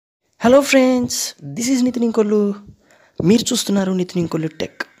Hello friends, this is Nitin Inkollu. మీరు చూస్తున్నారు Nitin Inkollu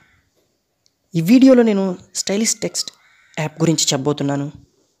tech. ఈ వీడియోలో నేను స్టైలిష్ టెక్స్ట్ యాప్ గురించి చెప్పబోతున్నాను.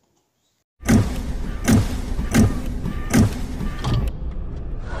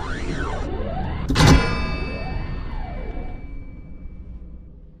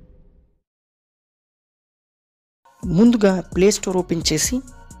 ముందుగా ప్లే స్టోర్ ఓపెన్ చేసి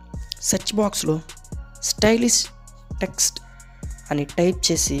సెర్చ్ బాక్స్లో స్టైలిష్ టెక్స్ట్ అని టైప్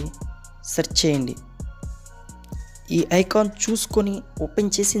చేసి సెర్చ్ చేయండి. ఈ ఐకాన్ చూసుకొని ఓపెన్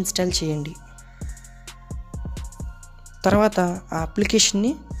చేసి ఇన్స్టాల్ చేయండి. తర్వాత ఆ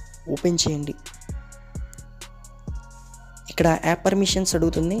అప్లికేషన్ని ఓపెన్ చేయండి. ఇక్కడ యాప్ పర్మిషన్స్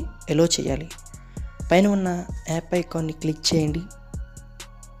అడుగుతుంది, ఎలో చేయాలి. పైన ఉన్న యాప్ ఐకాన్ని క్లిక్ చేయండి.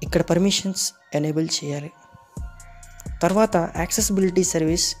 ఇక్కడ పర్మిషన్స్ ఎనేబుల్ చేయాలి. తర్వాత యాక్సెసిబిలిటీ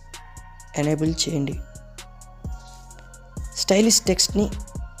సర్వీస్ ఎనేబుల్ చేయండి. స్టైలిష్ టెక్స్ట్ని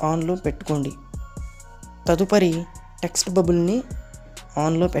ఆన్లో పెట్టుకోండి. తదుపరి టెక్స్ట్ బబుల్ని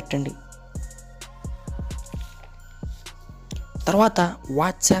ఆన్లో పెట్టండి. తర్వాత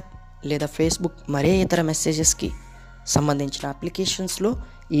వాట్సాప్ లేదా ఫేస్బుక్ మరే ఇతర మెసేజెస్కి సంబంధించిన అప్లికేషన్స్లో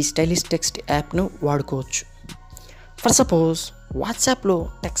ఈ స్టైలిష్ టెక్స్ట్ యాప్ను వాడుకోవచ్చు. ఫర్ సపోజ్ వాట్సాప్లో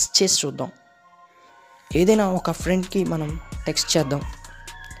టెక్స్ట్ చేసి చూద్దాం. ఏదైనా ఒక ఫ్రెండ్కి మనం టెక్స్ట్ చేద్దాం.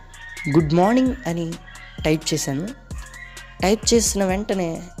 గుడ్ మార్నింగ్ అని టైప్ చేశాను. టైప్ చేసిన వెంటనే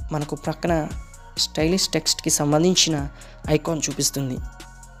మనకు ప్రక్కన స్టైలిష్ టెక్స్ట్కి సంబంధించిన ఐకాన్ చూపిస్తుంది.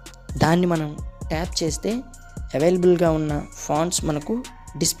 దాన్ని మనం ట్యాప్ చేస్తే అవైలబుల్గా ఉన్న ఫాంట్స్ మనకు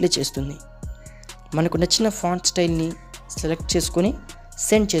డిస్ప్లే చేస్తుంది. మనకు నచ్చిన ఫాంట్ స్టైల్ని సెలెక్ట్ చేసుకొని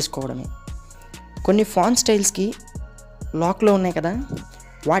సెండ్ చేసుకోవడమే. కొన్ని ఫాంట్ స్టైల్స్కి లాక్లో ఉన్నాయి కదా,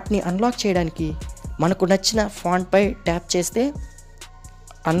 వాటిని అన్లాక్ చేయడానికి మనకు నచ్చిన ఫాంట్పై ట్యాప్ చేస్తే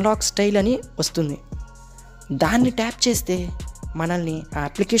అన్లాక్ స్టైల్ అని వస్తుంది. దాన్ని ట్యాప్ చేస్తే మనల్ని ఆ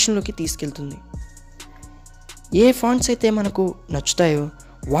అప్లికేషన్లోకి తీసుకెళ్తుంది. ఏ ఫాంట్స్ అయితే మనకు నచ్చుతాయో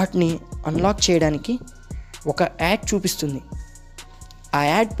వాటిని అన్లాక్ చేయడానికి ఒక యాడ్ చూపిస్తుంది. ఆ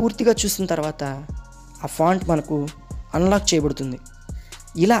యాడ్ పూర్తిగా చూసిన తర్వాత ఆ ఫాంట్ మనకు అన్లాక్ చేయబడుతుంది.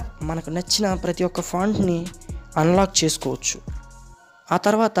 ఇలా మనకు నచ్చిన ప్రతి ఒక్క ఫాంట్ని అన్లాక్ చేసుకోవచ్చు. ఆ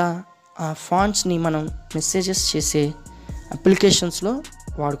తర్వాత ఆ ఫాంట్స్ని మనం మెసేజెస్ చేసే అప్లికేషన్స్లో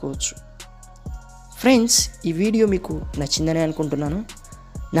వాడుకోవచ్చు. ఫ్రెండ్స్, ఈ వీడియో మీకు నచ్చిందని అనుకుంటున్నాను.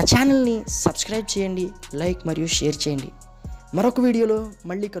 నా ఛానల్ని సబ్స్క్రైబ్ చేయండి, లైక్ మరియు షేర్ చేయండి. మరొక వీడియోలో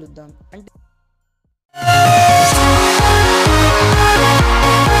మళ్ళీ కలుద్దాం. అంటే